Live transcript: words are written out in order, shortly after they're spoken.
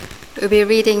We'll be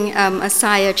reading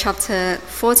Isaiah chapter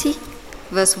 40,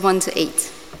 verse 1 to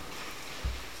 8.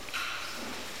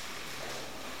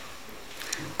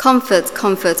 Comfort,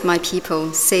 comfort my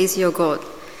people, says your God.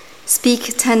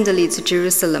 Speak tenderly to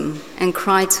Jerusalem and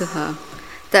cry to her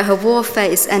that her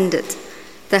warfare is ended,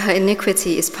 that her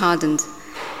iniquity is pardoned,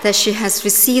 that she has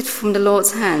received from the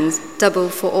Lord's hand double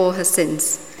for all her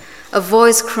sins. A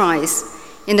voice cries,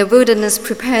 in the wilderness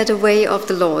prepare the way of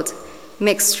the Lord,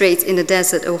 make straight in the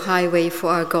desert a highway for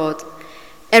our God.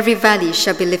 Every valley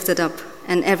shall be lifted up,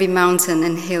 and every mountain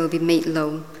and hill be made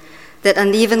low. That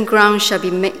uneven ground shall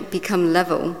become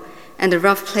level, and the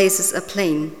rough places a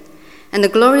plain. And the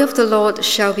glory of the Lord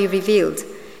shall be revealed,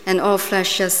 and all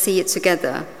flesh shall see it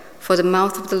together, for the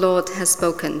mouth of the Lord has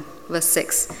spoken. Verse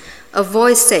 6. A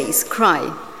voice says,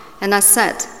 cry. And I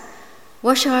said,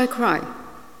 what shall I cry?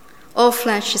 All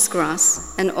flesh is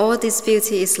grass, and all this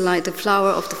beauty is like the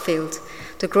flower of the field.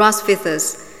 The grass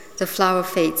withers, the flower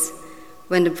fades.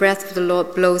 When the breath of the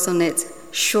Lord blows on it,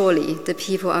 surely the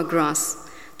people are grass.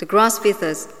 The grass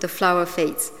withers, the flower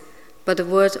fades, but the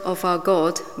word of our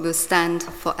God will stand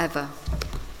forever.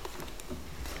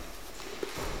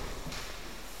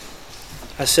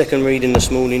 Our second reading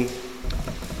this morning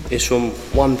is from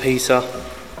 1 Peter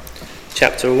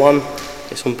chapter 1.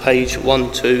 It's on page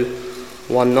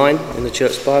 1219 in the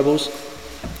Church Bibles.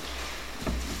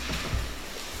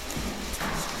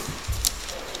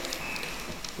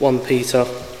 Peter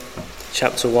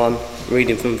chapter 1,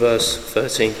 reading from verse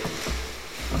 13.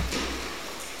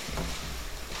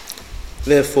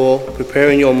 Therefore,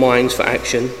 preparing your minds for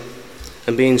action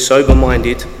and being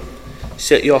sober-minded,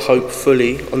 set your hope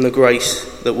fully on the grace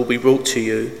that will be brought to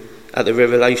you at the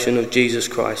revelation of Jesus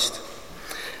Christ.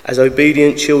 As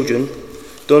obedient children,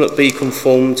 do not be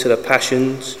conformed to the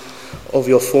passions of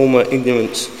your former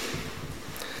ignorance,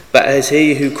 but as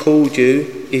he who called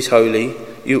you is holy,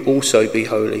 you also be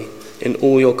holy in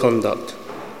all your conduct.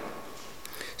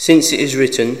 Since it is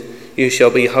written, you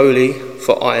shall be holy,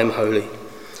 for I am holy.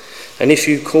 And if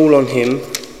you call on him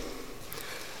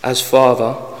as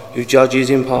Father, who judges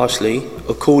impartially,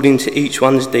 according to each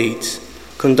one's deeds,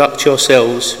 conduct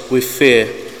yourselves with fear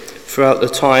throughout the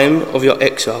time of your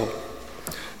exile,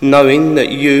 knowing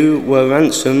that you were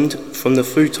ransomed from the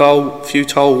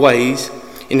futile ways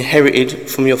inherited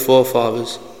from your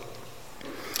forefathers,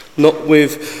 not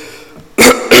with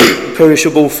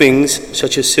perishable things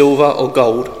such as silver or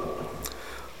gold,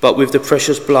 but with the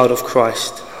precious blood of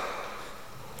Christ,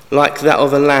 like that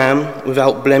of a lamb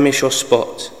without blemish or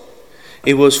spot.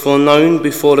 It was foreknown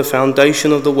before the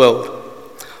foundation of the world,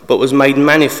 but was made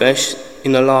manifest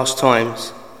in the last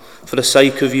times, for the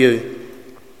sake of you,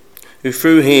 who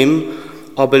through him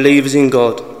are believers in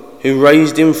God, who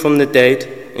raised him from the dead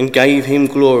and gave him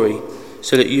glory,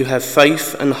 so that you have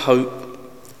faith and hope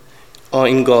are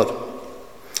in God.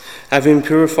 Having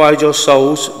purified your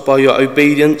souls by your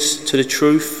obedience to the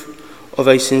truth of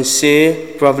a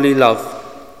sincere brotherly love,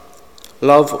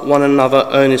 love one another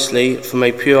earnestly from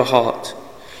a pure heart,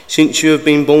 since you have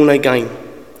been born again,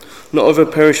 not of a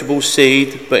perishable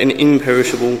seed, but an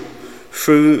imperishable,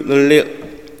 through the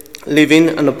living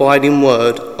and abiding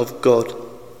word of God.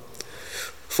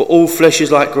 For all flesh is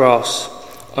like grass,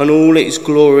 and all its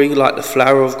glory like the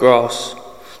flower of grass.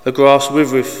 The grass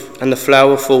withereth, and the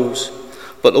flower falls,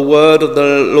 but the word of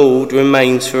the Lord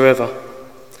remains forever.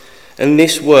 And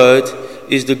this word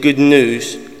is the good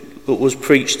news that was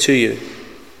preached to you.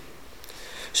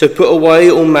 So put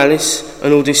away all malice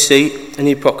and all deceit and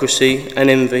hypocrisy and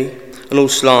envy and all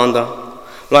slander.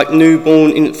 Like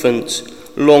newborn infants,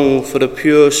 long for the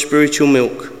pure spiritual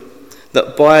milk,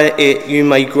 that by it you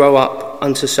may grow up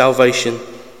unto salvation,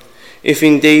 if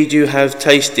indeed you have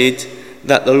tasted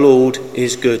that the Lord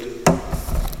is good.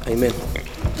 Amen.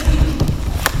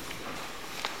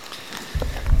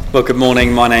 Well, good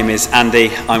morning. My name is Andy.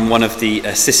 I'm one of the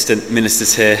assistant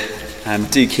ministers here.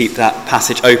 Do keep that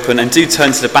passage open and do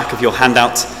turn to the back of your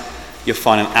handout. You'll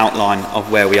find an outline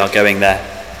of where we are going there.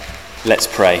 Let's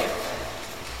pray.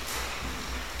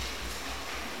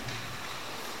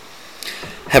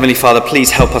 Heavenly Father,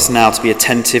 please help us now to be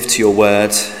attentive to your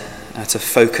word, to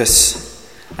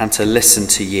focus and to listen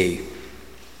to you.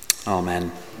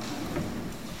 Amen.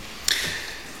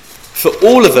 For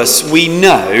all of us, we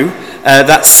know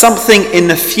that something in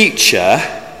the future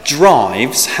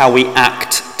drives how we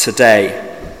act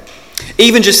today.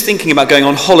 Even just thinking about going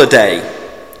on holiday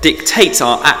dictates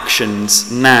our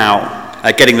actions now.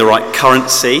 Getting the right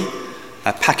currency,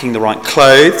 packing the right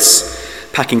clothes,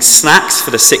 packing snacks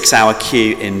for the 6-hour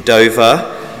queue in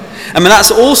Dover. I mean, that's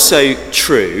also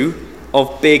true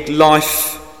of big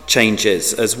life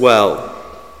changes as well.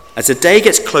 as the day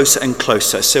gets closer and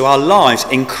closer, so our lives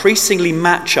increasingly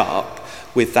match up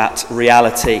with that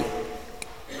reality.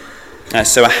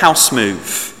 So a house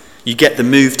move, you get the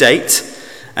move date,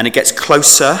 and it gets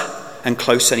closer and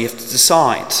closer, and you have to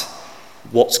decide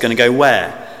what's going to go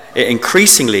where. It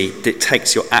increasingly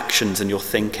dictates your actions and your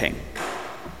thinking.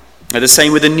 The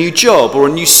same with a new job or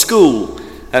a new school.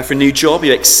 For a new job,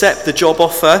 you accept the job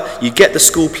offer, you get the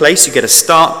school place, you get a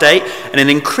start date, and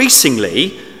then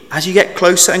increasingly, as you get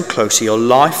closer and closer, your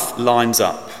life lines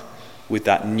up with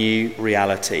that new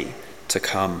reality to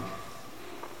come.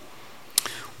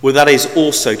 Well, that is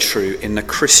also true in the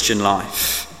Christian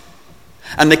life.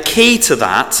 And the key to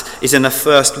that is in the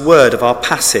first word of our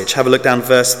passage. Have a look down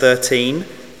verse 13.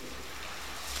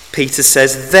 Peter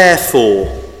says,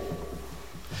 therefore.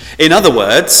 In other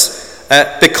words,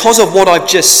 because of what I've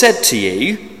just said to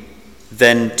you,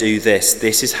 then do this.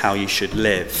 This is how you should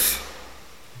live.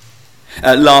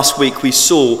 Last week we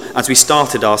saw, as we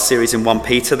started our series in 1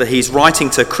 Peter, that he's writing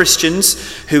to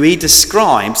Christians who he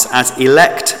describes as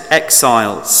elect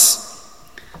exiles.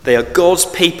 They are God's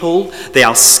people. They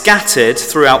are scattered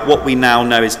throughout what we now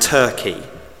know as Turkey.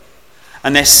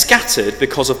 And they're scattered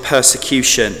because of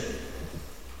persecution.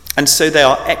 And so they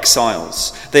are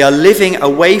exiles. They are living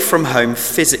away from home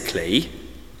physically,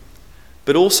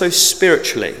 but also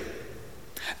spiritually.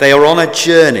 They are on a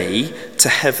journey to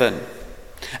heaven,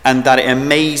 and that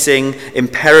amazing,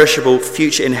 imperishable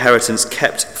future inheritance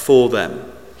kept for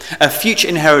them. A future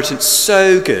inheritance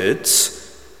so good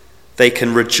they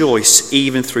can rejoice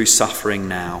even through suffering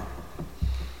now.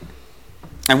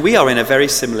 And we are in a very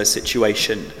similar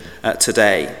situation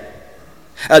today.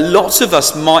 Lots of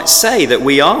us might say that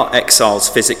we are exiles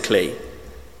physically.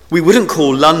 We wouldn't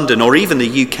call London or even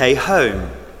the UK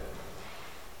home.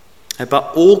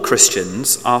 But all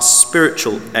Christians are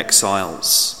spiritual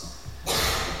exiles.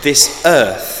 This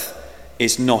earth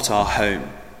is not our home.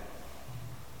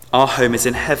 Our home is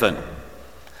in heaven,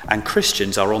 and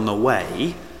Christians are on the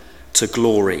way to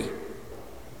glory.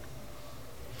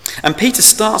 And Peter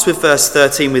starts with verse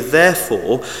 13 with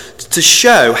therefore to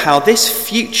show how this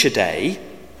future day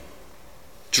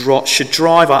should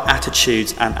drive our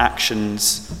attitudes and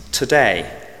actions today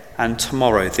and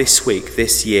tomorrow, this week,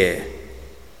 this year.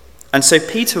 And so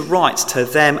Peter writes to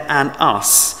them and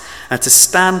us to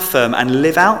stand firm and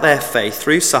live out their faith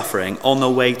through suffering on the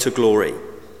way to glory.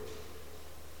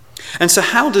 And so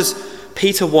how does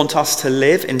Peter want us to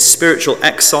live in spiritual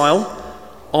exile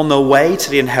on the way to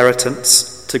the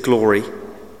inheritance to glory?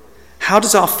 How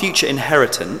does our future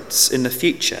inheritance in the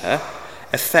future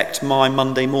affect my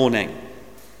Monday morning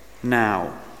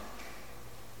now?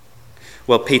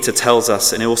 Well, Peter tells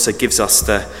us, and he also gives us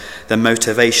the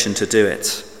motivation to do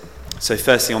it. So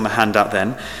firstly on the handout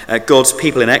then, God's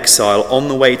people in exile on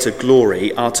the way to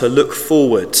glory are to look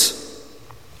forward,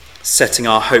 setting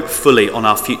our hope fully on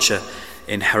our future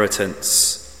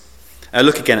inheritance.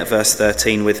 Look again at verse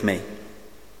 13 with me.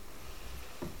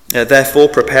 Therefore,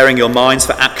 preparing your minds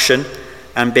for action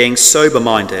and being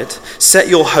sober-minded, set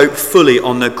your hope fully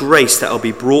on the grace that will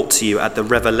be brought to you at the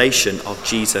revelation of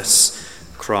Jesus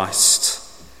Christ.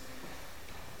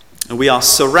 And we are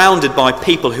surrounded by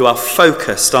people who are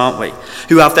focused, aren't we?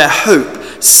 Who have their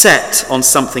hope set on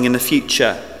something in the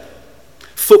future.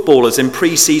 Footballers in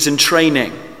pre-season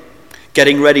training,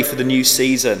 getting ready for the new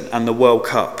season and the World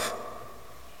Cup.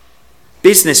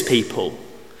 Business people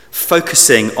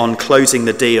focusing on closing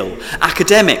the deal.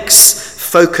 Academics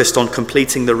focused on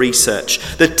completing the research.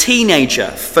 The teenager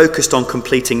focused on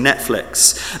completing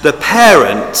Netflix. The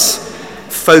parent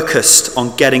focused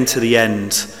on getting to the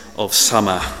end of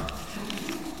summer.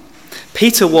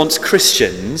 Peter wants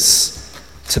Christians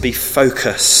to be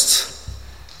focused,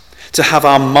 to have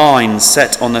our minds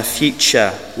set on the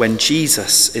future when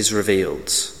Jesus is revealed,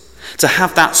 to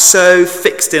have that so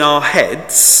fixed in our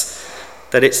heads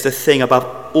that it's the thing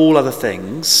above all other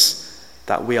things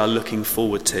that we are looking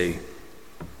forward to.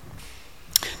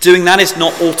 Doing that is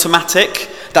not automatic.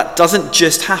 That doesn't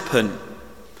just happen.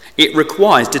 It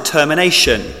requires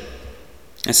determination.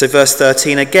 And so verse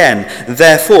 13 again,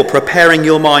 therefore preparing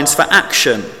your minds for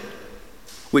action,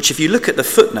 which if you look at the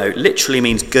footnote literally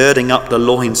means girding up the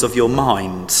loins of your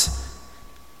mind.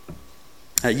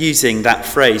 Using that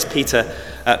phrase, Peter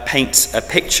paints a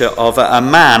picture of a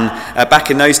man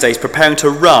back in those days preparing to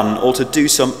run or to do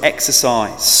some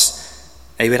exercise.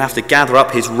 He would have to gather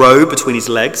up his robe between his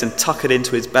legs and tuck it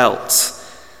into his belt.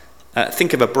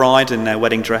 Think of a bride in their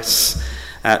wedding dress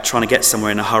trying to get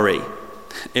somewhere in a hurry.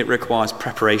 It requires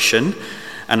preparation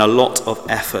and a lot of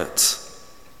effort.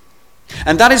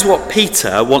 And that is what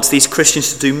Peter wants these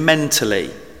Christians to do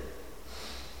mentally.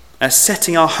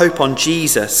 Setting our hope on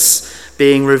Jesus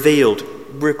being revealed,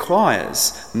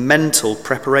 requires mental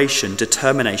preparation,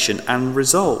 determination, and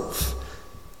resolve.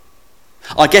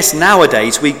 I guess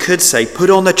nowadays we could say, put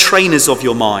on the trainers of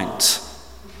your mind.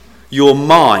 Your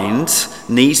mind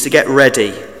needs to get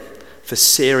ready for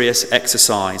serious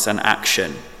exercise and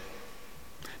action.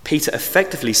 Peter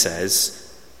effectively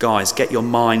says, guys, get your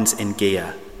minds in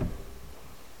gear.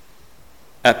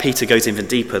 Peter goes even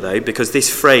deeper, though, because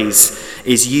this phrase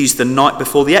is used the night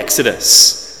before the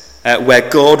Exodus, where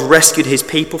God rescued his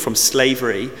people from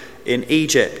slavery in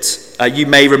Egypt. You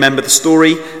may remember the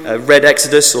story, read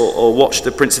Exodus or watched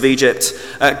The Prince of Egypt.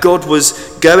 God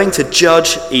was going to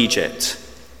judge Egypt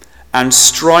and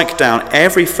strike down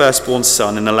every firstborn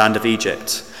son in the land of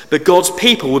Egypt. But God's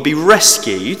people would be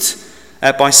rescued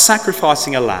by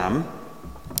sacrificing a lamb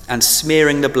and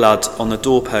smearing the blood on the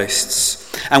doorposts.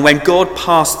 And when God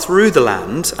passed through the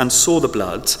land and saw the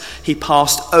blood, he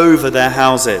passed over their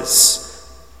houses.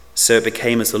 So it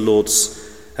became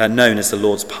known as the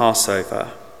Lord's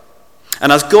Passover.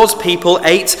 And as God's people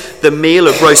ate the meal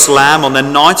of roast lamb on the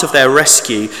night of their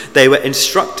rescue, they were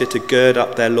instructed to gird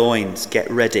up their loins, get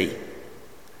ready.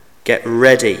 Get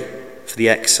ready for the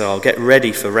exile. Get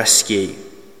ready for rescue.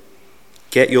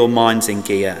 Get your minds in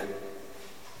gear.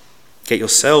 Get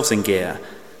yourselves in gear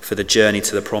for the journey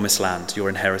to the promised land, your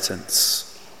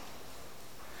inheritance.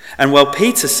 And while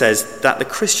Peter says that the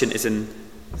Christian is in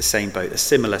the same boat, a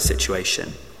similar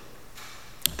situation,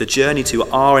 the journey to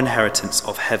our inheritance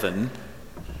of heaven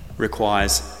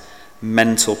requires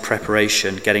mental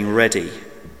preparation, getting ready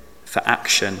for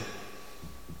action.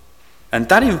 And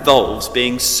that involves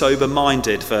being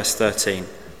sober-minded, verse 13.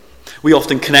 We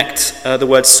often connect the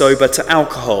word sober to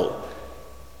alcohol.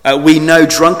 We know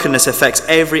drunkenness affects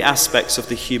every aspect of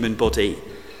the human body.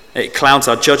 It clouds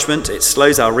our judgment, it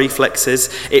slows our reflexes,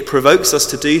 it provokes us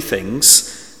to do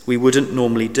things we wouldn't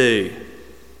normally do.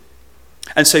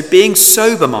 And so being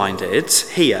sober-minded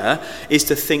here is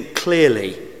to think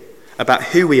clearly about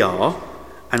who we are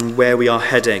and where we are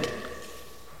heading.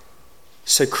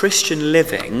 So Christian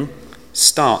living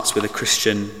starts with a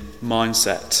Christian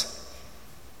mindset.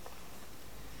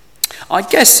 I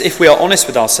guess if we are honest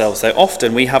with ourselves, though,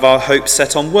 often we have our hopes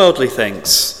set on worldly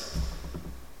things.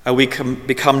 We can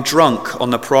become drunk on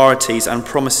the priorities and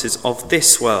promises of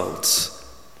this world.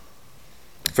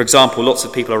 For example, lots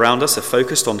of people around us are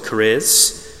focused on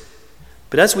careers.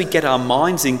 But as we get our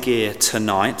minds in gear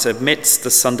tonight, amidst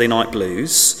the Sunday night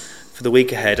blues for the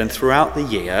week ahead and throughout the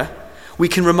year, we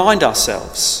can remind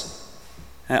ourselves,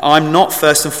 I'm not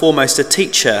first and foremost a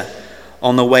teacher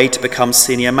on the way to become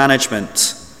senior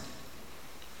management,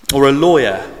 or a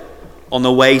lawyer on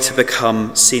the way to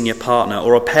become senior partner,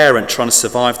 or a parent trying to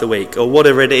survive the week, or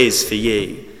whatever it is for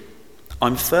you.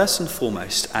 I'm first and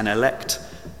foremost an elect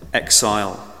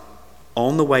exile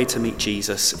on the way to meet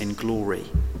Jesus in glory.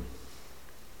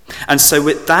 And so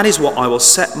that is what I will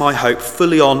set my hope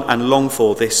fully on and long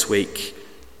for this week.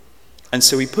 And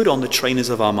so we put on the trainers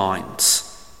of our minds.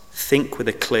 Think with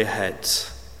a clear head.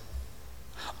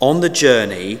 On the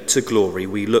journey to glory,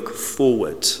 we look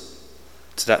forward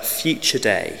to that future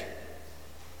day,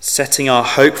 setting our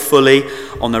hope fully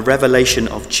on the revelation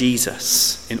of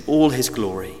Jesus in all his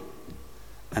glory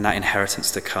and that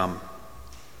inheritance to come.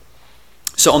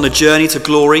 So on the journey to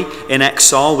glory in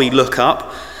exile, we look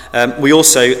up. We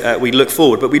look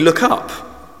forward, but we look up.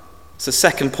 It's the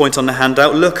second point on the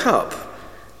handout, look up,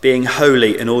 being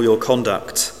holy in all your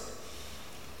conduct.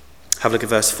 Have a look at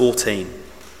verse 14.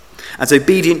 As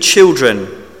obedient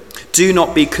children, do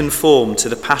not be conformed to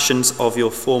the passions of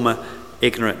your former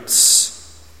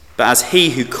ignorance. But as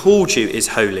he who called you is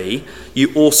holy,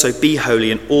 you also be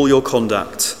holy in all your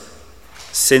conduct.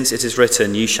 Since it is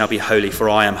written, you shall be holy, for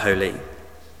I am holy.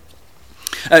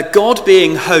 God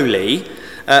being holy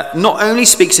not only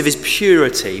speaks of his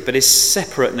purity, but his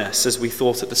separateness, as we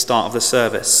thought at the start of the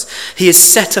service. He is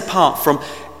set apart from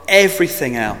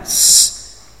everything else.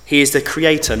 He is the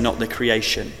creator, not the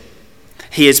creation.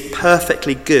 He is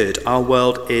perfectly good. Our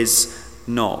world is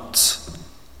not.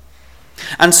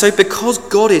 And so because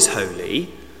God is holy,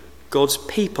 God's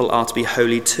people are to be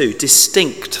holy too,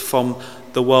 distinct from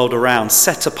the world around,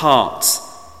 set apart.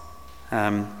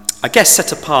 I guess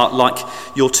set apart like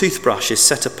your toothbrush is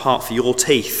set apart for your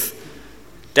teeth.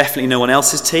 Definitely no one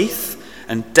else's teeth,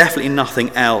 and definitely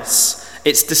nothing else.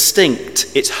 It's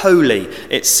distinct, it's holy,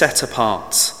 it's set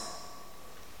apart.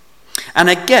 And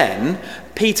again,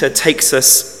 Peter takes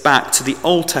us back to the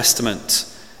Old Testament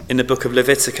in the book of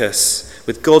Leviticus,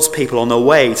 with God's people on their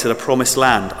way to the promised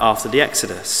land after the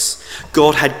Exodus.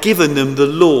 God had given them the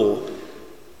law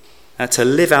to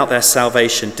live out their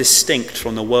salvation distinct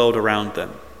from the world around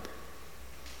them.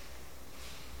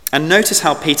 And notice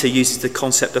how Peter uses the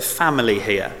concept of family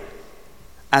here.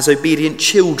 As obedient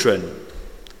children,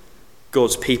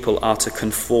 God's people are to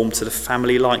conform to the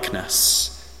family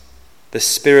likeness, the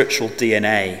spiritual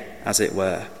DNA, as it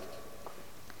were.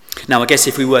 Now, I guess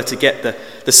if we were to get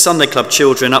the Sunday Club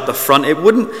children up the front, it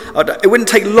wouldn't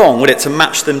take long, would it, to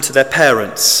match them to their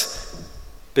parents?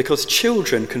 Because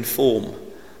children conform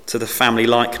to the family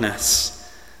likeness.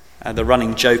 The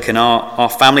running joke in our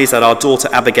family is that our daughter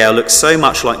Abigail looks so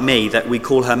much like me that we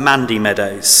call her Mandy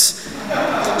Meadows.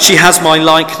 She has my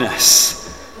likeness.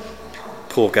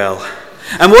 Poor girl.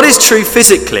 And what is true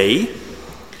physically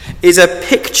is a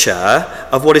picture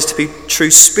of what is to be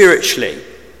true spiritually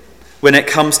when it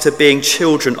comes to being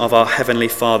children of our Heavenly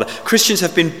Father. Christians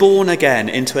have been born again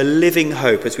into a living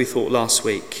hope, as we thought last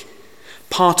week,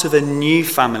 part of a new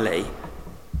family.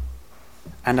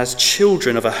 And as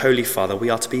children of a Holy Father,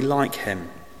 we are to be like him,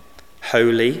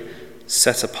 holy,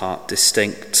 set apart,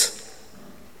 distinct.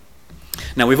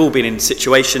 Now, we've all been in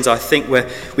situations, I think, where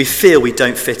we feel we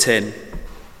don't fit in.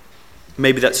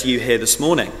 Maybe that's you here this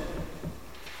morning.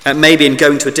 Maybe in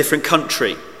going to a different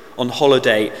country on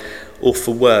holiday or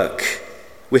for work.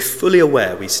 We're fully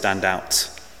aware we stand out.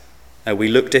 We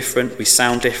look different, we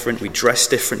sound different, we dress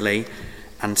differently,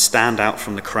 and stand out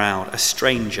from the crowd, a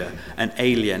stranger, an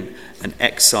alien, an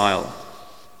exile.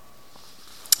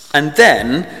 And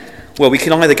then, well, we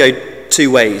can either go two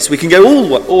ways. We can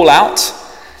go all out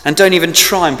and don't even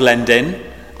try and blend in,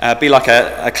 be like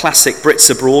a classic Brits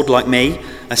abroad like me,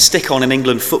 stick on an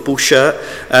England football shirt,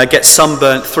 get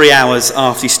sunburnt 3 hours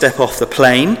after you step off the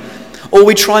plane, or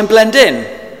we try and blend in,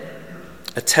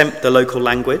 attempt the local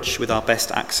language with our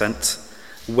best accent,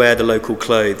 wear the local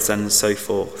clothes, and so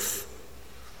forth.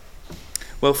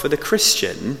 Well, for the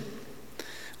Christian,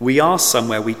 we are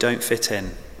somewhere we don't fit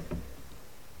in.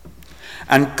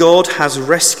 And God has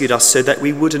rescued us so that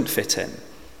we wouldn't fit in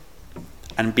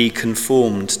and be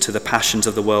conformed to the passions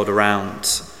of the world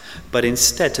around, but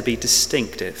instead to be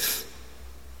distinctive,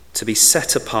 to be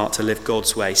set apart to live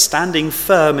God's way, standing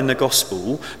firm in the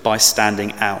gospel by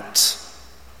standing out.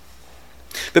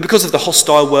 But because of the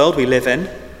hostile world we live in,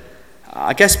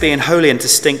 I guess being holy and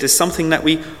distinct is something that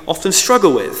we often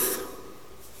struggle with.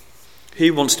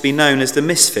 Who wants to be known as the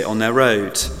misfit on their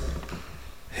road?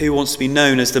 Who wants to be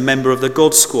known as the member of the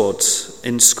God Squad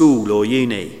in school or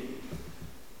uni?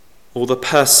 Or the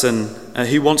person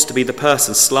who wants to be the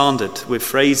person slandered with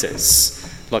phrases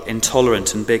like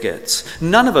intolerant and bigot?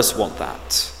 None of us want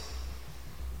that.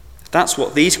 That's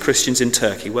what these Christians in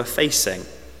Turkey were facing.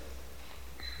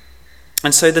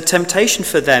 And so the temptation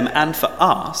for them and for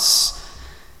us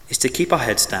is to keep our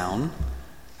heads down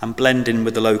and blend in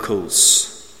with the locals.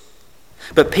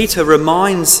 But Peter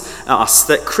reminds us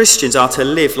that Christians are to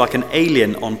live like an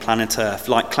alien on planet Earth,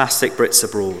 like classic Brits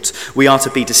abroad. We are to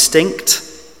be distinct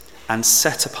and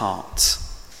set apart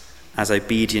as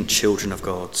obedient children of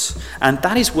God. And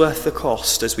that is worth the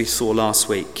cost, as we saw last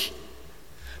week,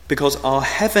 because our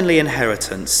heavenly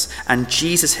inheritance and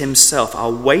Jesus himself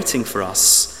are waiting for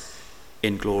us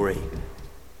in glory.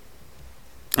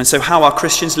 And so how are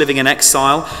Christians living in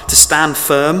exile to stand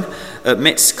firm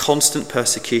amidst constant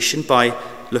persecution? By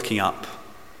looking up.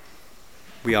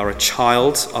 We are a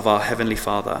child of our Heavenly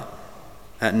Father,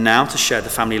 now to share the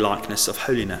family likeness of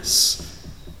holiness,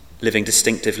 living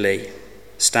distinctively,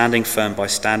 standing firm by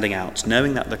standing out,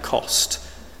 knowing that the cost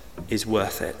is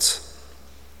worth it.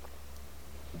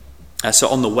 So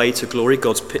on the way to glory,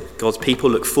 God's people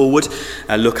look forward,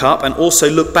 look up, and also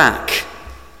look back,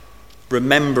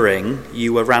 remembering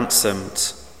you were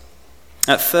ransomed.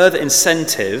 A further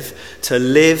incentive to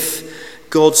live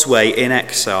God's way in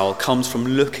exile comes from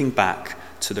looking back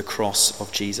to the cross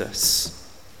of Jesus.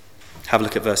 Have a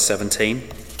look at verse 17.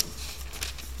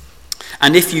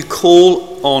 And if you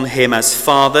call on him as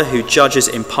Father who judges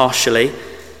impartially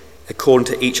according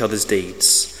to each other's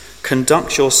deeds,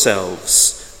 conduct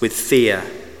yourselves with fear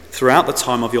throughout the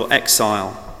time of your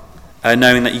exile,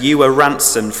 knowing that you were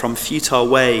ransomed from futile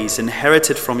ways,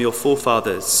 inherited from your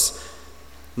forefathers,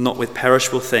 not with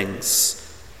perishable things,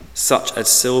 such as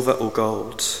silver or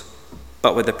gold,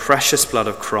 but with the precious blood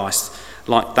of Christ,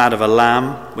 like that of a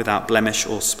lamb without blemish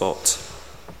or spot.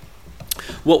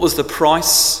 What was the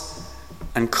price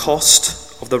and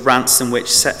cost of the ransom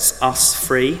which sets us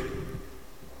free?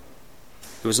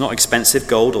 It was not expensive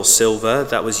gold or silver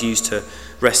that was used to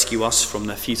rescue us from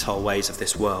the futile ways of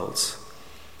this world.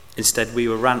 Instead, we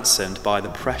were ransomed by the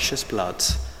precious blood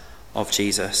of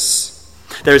Jesus.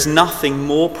 There is nothing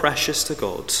more precious to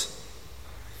God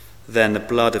than the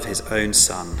blood of his own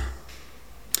Son.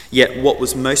 Yet what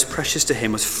was most precious to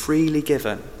him was freely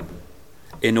given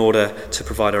in order to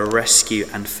provide a rescue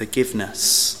and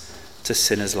forgiveness to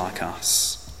sinners like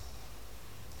us.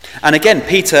 And again,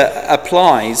 Peter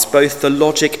applies both the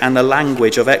logic and the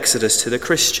language of Exodus to the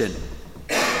Christian,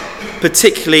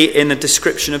 particularly in the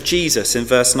description of Jesus in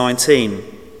verse 19.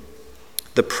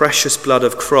 The precious blood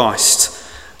of Christ,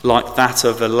 like that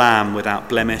of a lamb without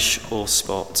blemish or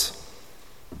spot.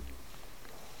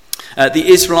 The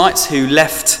Israelites who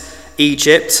left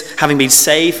Egypt, having been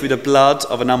saved through the blood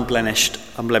of an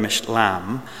unblemished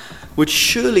lamb, would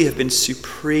surely have been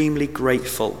supremely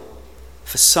grateful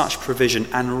for such provision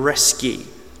and rescue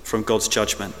from God's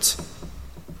judgment.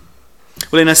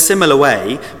 Well, in a similar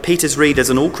way, Peter's readers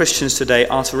and all Christians today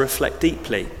are to reflect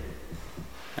deeply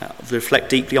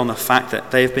on the fact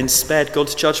that they have been spared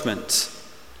God's judgment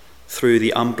through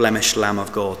the unblemished Lamb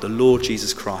of God, the Lord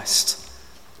Jesus Christ,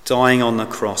 dying on the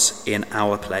cross in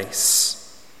our place.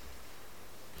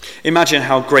 Imagine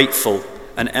how grateful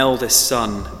an eldest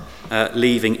son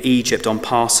leaving Egypt on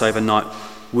Passover night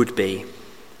would be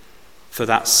for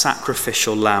that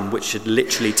sacrificial lamb which had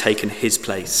literally taken his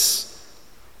place,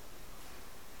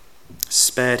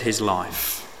 spared his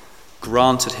life,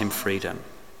 granted him freedom.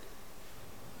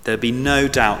 There'd be no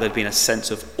doubt there'd been a sense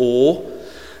of awe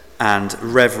and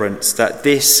reverence that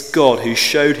this God who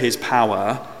showed his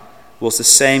power was the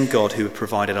same God who had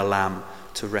provided a lamb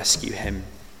to rescue him.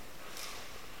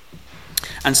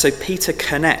 And so Peter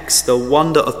connects the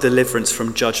wonder of deliverance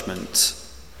from judgment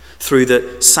through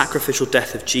the sacrificial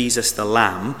death of Jesus the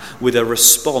Lamb with a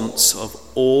response of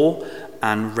awe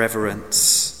and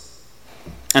reverence.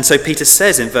 And so Peter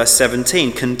says in verse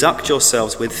 17, conduct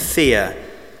yourselves with fear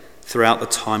throughout the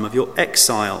time of your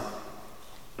exile.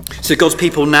 So God's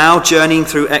people now journeying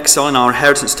through exile and our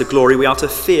inheritance to glory, we are to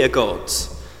fear God.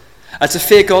 To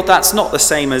fear God, that's not the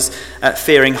same as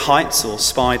fearing heights or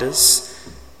spiders.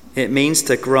 It means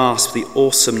to grasp the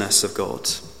awesomeness of God,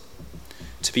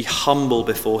 to be humble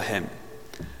before him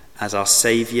as our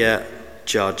Saviour,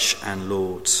 Judge and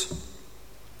Lord.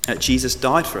 Jesus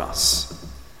died for us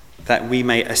that we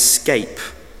may escape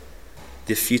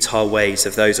the futile ways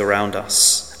of those around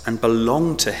us and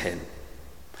belong to him,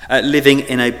 living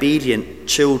in obedient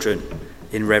children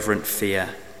in reverent fear.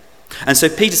 And so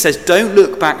Peter says, don't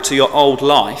look back to your old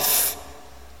life,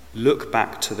 look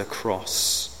back to the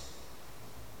cross.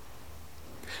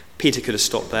 Peter could have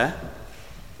stopped there,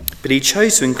 but he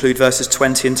chose to include verses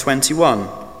 20 and 21,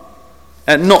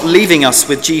 not leaving us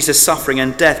with Jesus' suffering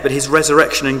and death, but his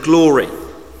resurrection and glory,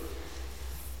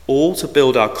 all to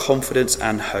build our confidence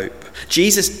and hope.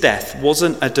 Jesus' death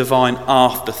wasn't a divine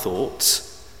afterthought,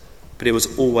 but it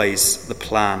was always the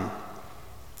plan.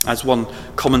 As one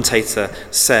commentator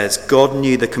says, God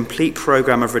knew the complete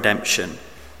program of redemption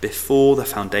before the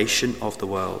foundation of the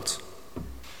world.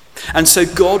 And so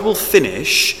God will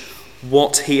finish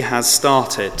what he has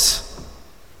started.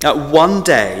 One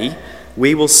day,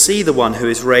 we will see the one who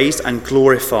is raised and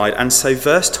glorified. And so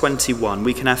verse 21,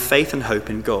 we can have faith and hope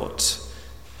in God.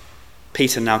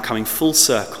 Peter now coming full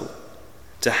circle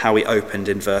to how he opened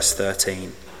in verse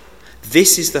 13.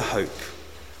 This is the hope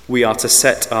we are to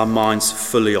set our minds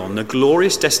fully on, the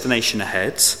glorious destination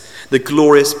ahead, the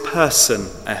glorious person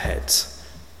ahead,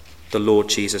 the Lord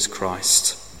Jesus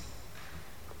Christ.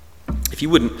 If you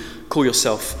wouldn't call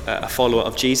yourself a follower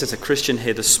of Jesus, a Christian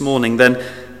here this morning, then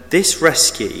this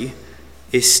rescue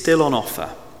is still on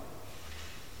offer.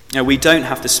 Now, we don't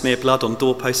have to smear blood on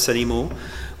doorposts anymore.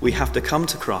 We have to come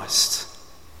to Christ,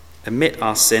 admit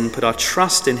our sin, put our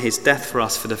trust in his death for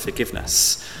us for the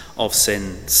forgiveness of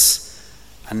sins.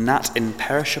 And that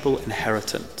imperishable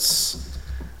inheritance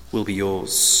will be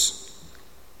yours.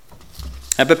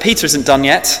 But Peter isn't done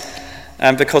yet,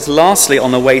 because lastly,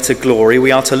 on the way to glory,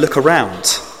 we are to look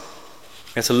around.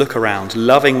 We are to look around,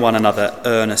 loving one another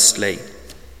earnestly.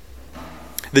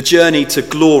 The journey to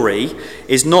glory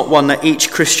is not one that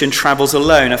each Christian travels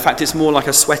alone. In fact, it's more like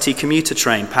a sweaty commuter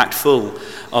train packed full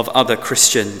of other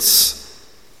Christians.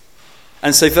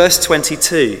 And so verse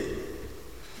 22,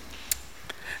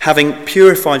 having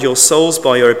purified your souls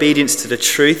by your obedience to the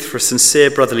truth for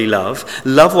sincere brotherly love,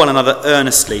 love one another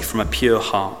earnestly from a pure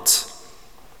heart.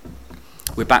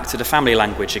 We're back to the family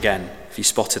language again, if you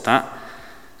spotted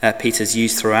that. Peter's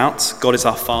used throughout. God is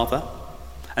our Father,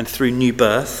 and through new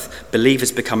birth,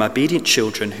 believers become obedient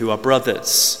children who are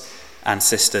brothers and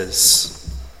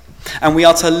sisters. And we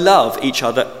are to love each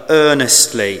other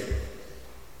earnestly.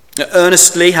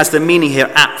 Earnestly has the meaning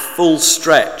here at full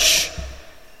stretch.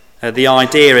 The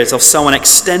idea is of someone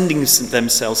extending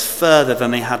themselves further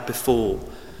than they had before.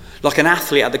 Like an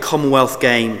athlete at the Commonwealth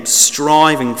Games,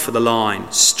 striving for the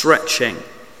line, stretching.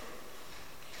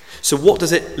 So what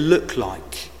does it look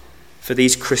like for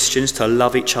these Christians to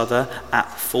love each other at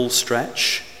full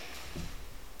stretch?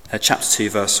 chapter 2,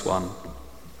 verse 1.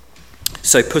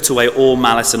 So put away all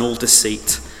malice and all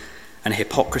deceit and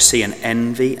hypocrisy and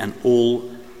envy and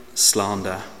all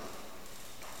slander.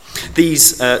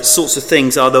 These sorts of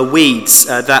things are the weeds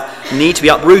that need to be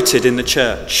uprooted in the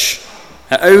church.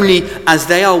 Only as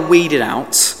they are weeded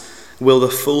out will the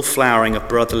full flowering of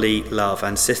brotherly love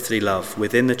and sisterly love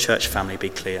within the church family be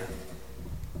clear.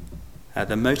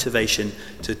 The motivation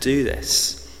to do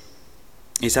this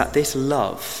is that this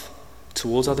love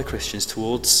towards other Christians,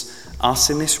 towards us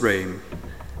in this room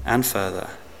and further,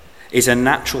 is a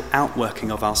natural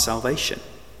outworking of our salvation.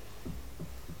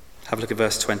 Have a look at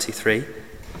verse 23.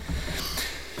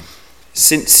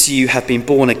 Since you have been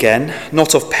born again,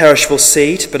 not of perishable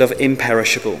seed, but of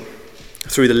imperishable,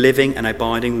 through the living and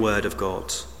abiding word of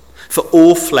God. For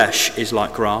all flesh is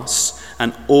like grass,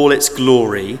 and all its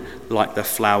glory like the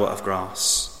flower of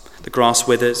grass. The grass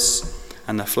withers,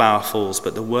 and the flower falls,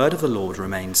 but the word of the Lord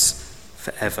remains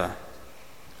forever.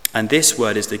 And this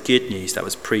word is the good news that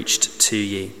was preached to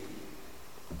you.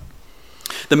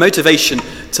 The motivation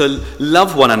to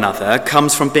love one another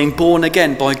comes from being born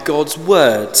again by God's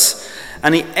words.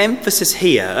 And the emphasis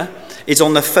here is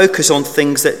on the focus on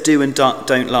things that do and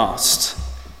don't last,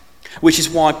 which is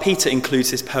why Peter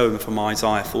includes this poem from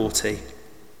Isaiah 40.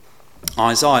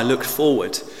 Isaiah looked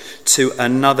forward to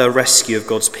another rescue of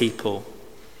God's people,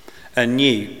 a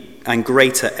new and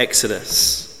greater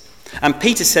exodus. And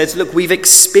Peter says, look, we've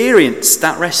experienced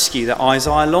that rescue that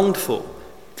Isaiah longed for,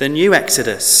 the new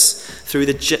exodus, through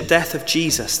the death of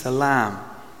Jesus, the Lamb,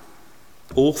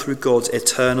 all through God's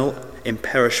eternal,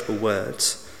 imperishable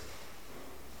words.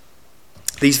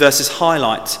 These verses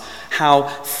highlight how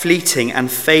fleeting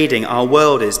and fading our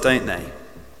world is, don't they?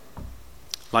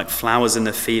 Like flowers in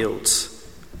the fields,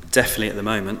 definitely at the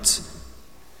moment.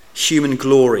 Human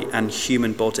glory and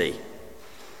human body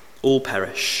all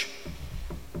perish.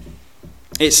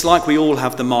 It's like we all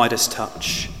have the Midas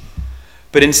touch.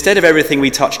 But instead of everything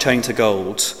we touch turning to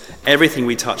gold, everything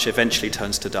we touch eventually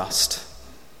turns to dust.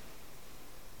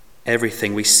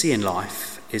 Everything we see in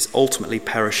life is ultimately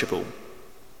perishable,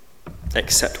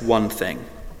 except one thing: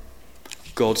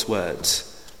 God's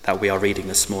words that we are reading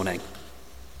this morning.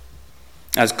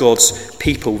 As God's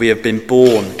people, we have been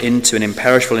born into an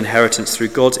imperishable inheritance through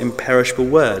God's imperishable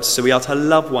words. So we are to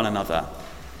love one another,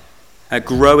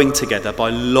 growing together by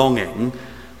longing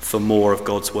for more of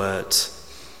God's words.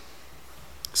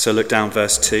 So look down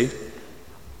verse 2.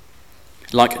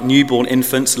 Like newborn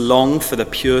infants, long for the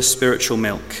pure spiritual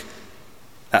milk,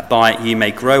 that by it you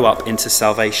may grow up into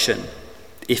salvation,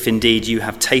 if indeed you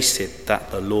have tasted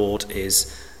that the Lord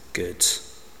is good.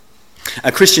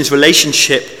 A Christian's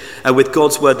relationship with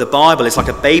God's word, the Bible, is like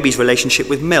a baby's relationship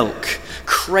with milk,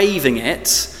 craving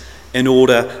it in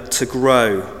order to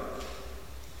grow.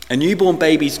 A newborn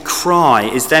baby's cry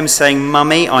is them saying,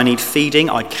 "Mummy, I need feeding.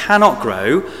 I cannot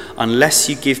grow unless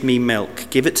you give me milk.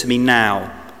 Give it to me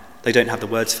now." They don't have the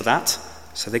words for that,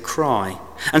 so they cry.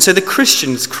 And so the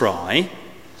Christian's cry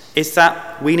is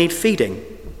that we need feeding.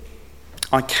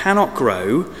 I cannot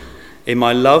grow in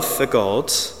my love for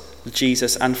God,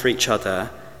 Jesus, and for each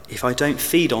other if I don't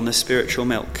feed on the spiritual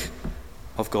milk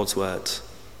of God's word.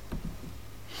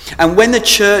 And when the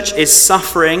church is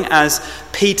suffering, as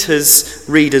Peter's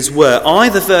readers were,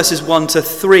 either verses 1 to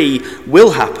 3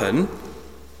 will happen,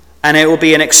 and it will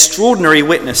be an extraordinary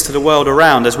witness to the world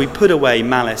around as we put away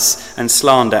malice and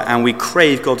slander and we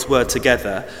crave God's word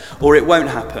together, or it won't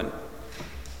happen.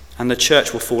 And the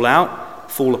church will fall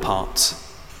out, fall apart,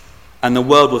 and the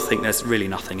world will think there's really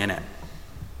nothing in it.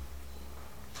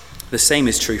 The same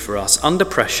is true for us. Under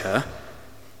pressure,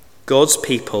 God's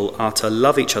people are to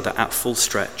love each other at full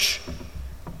stretch,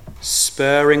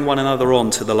 spurring one another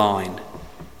on to the line,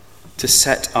 to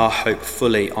set our hope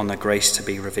fully on the grace to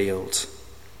be revealed.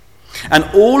 And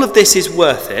all of this is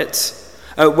worth it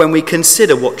when we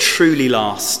consider what truly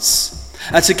lasts.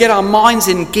 And to get our minds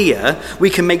in gear, we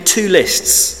can make two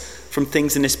lists from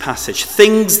things in this passage: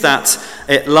 things that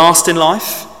last in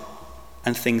life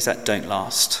and things that don't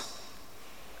last.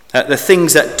 The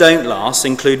things that don't last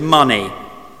include money,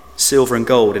 silver and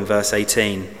gold in verse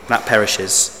 18, that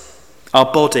perishes. Our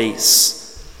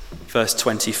bodies, verse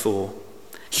 24.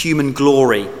 Human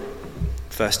glory,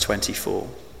 verse 24.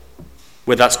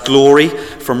 Whether that's glory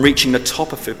from reaching the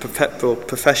top of a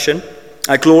profession,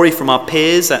 glory from our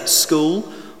peers at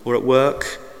school or at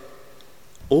work,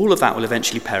 all of that will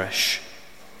eventually perish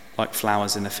like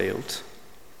flowers in the field.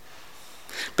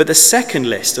 But the second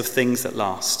list of things that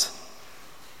last,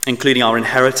 including our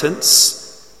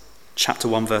inheritance, chapter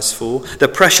 1, verse 4, the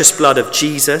precious blood of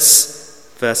Jesus,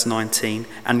 verse 19,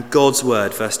 and God's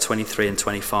word, verse 23 and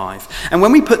 25. And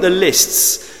when we put the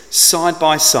lists side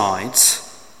by side,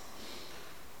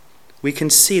 we can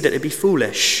see that it'd be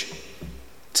foolish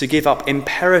to give up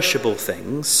imperishable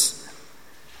things,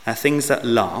 things that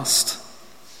last,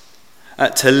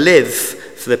 to live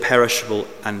for the perishable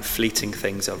and fleeting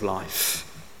things of life.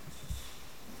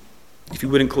 If you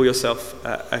wouldn't call yourself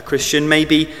a Christian,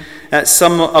 maybe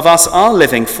some of us are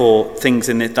living for things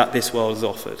that this world has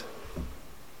offered.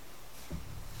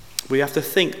 We have to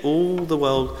think everything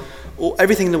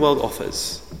the world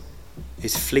offers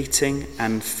is fleeting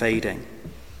and fading.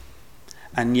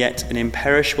 And yet an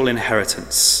imperishable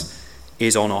inheritance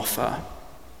is on offer.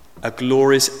 A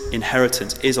glorious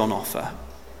inheritance is on offer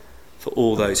for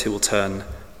all those who will turn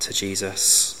to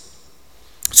Jesus.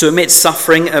 So amidst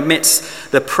suffering,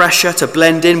 amidst the pressure to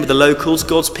blend in with the locals,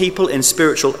 God's people in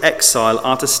spiritual exile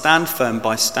are to stand firm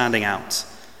by standing out,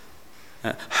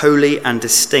 holy and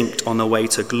distinct on the way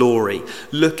to glory,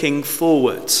 looking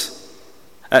forward,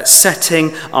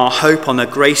 setting our hope on the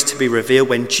grace to be revealed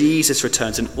when Jesus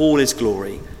returns in all his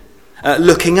glory,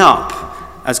 looking up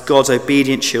as God's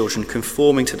obedient children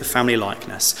conforming to the family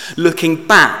likeness, looking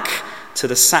back to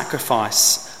the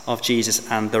sacrifice of Jesus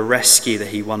and the rescue that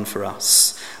he won for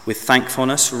us with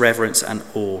thankfulness, reverence and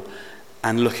awe,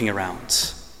 and looking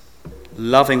around,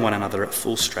 loving one another at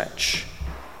full stretch,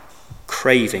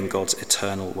 craving God's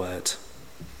eternal word.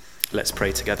 Let's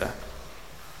pray together.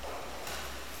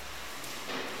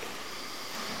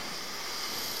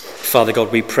 Father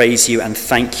God, we praise you and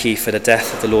thank you for the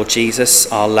death of the Lord Jesus,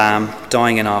 our Lamb,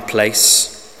 dying in our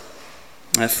place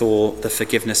for the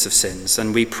forgiveness of sins.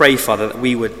 And we pray, Father, that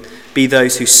we would be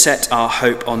those who set our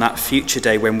hope on that future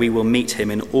day when we will meet him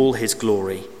in all his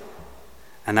glory,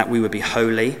 and that we would be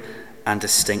holy and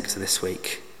distinct this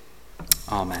week.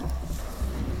 Amen.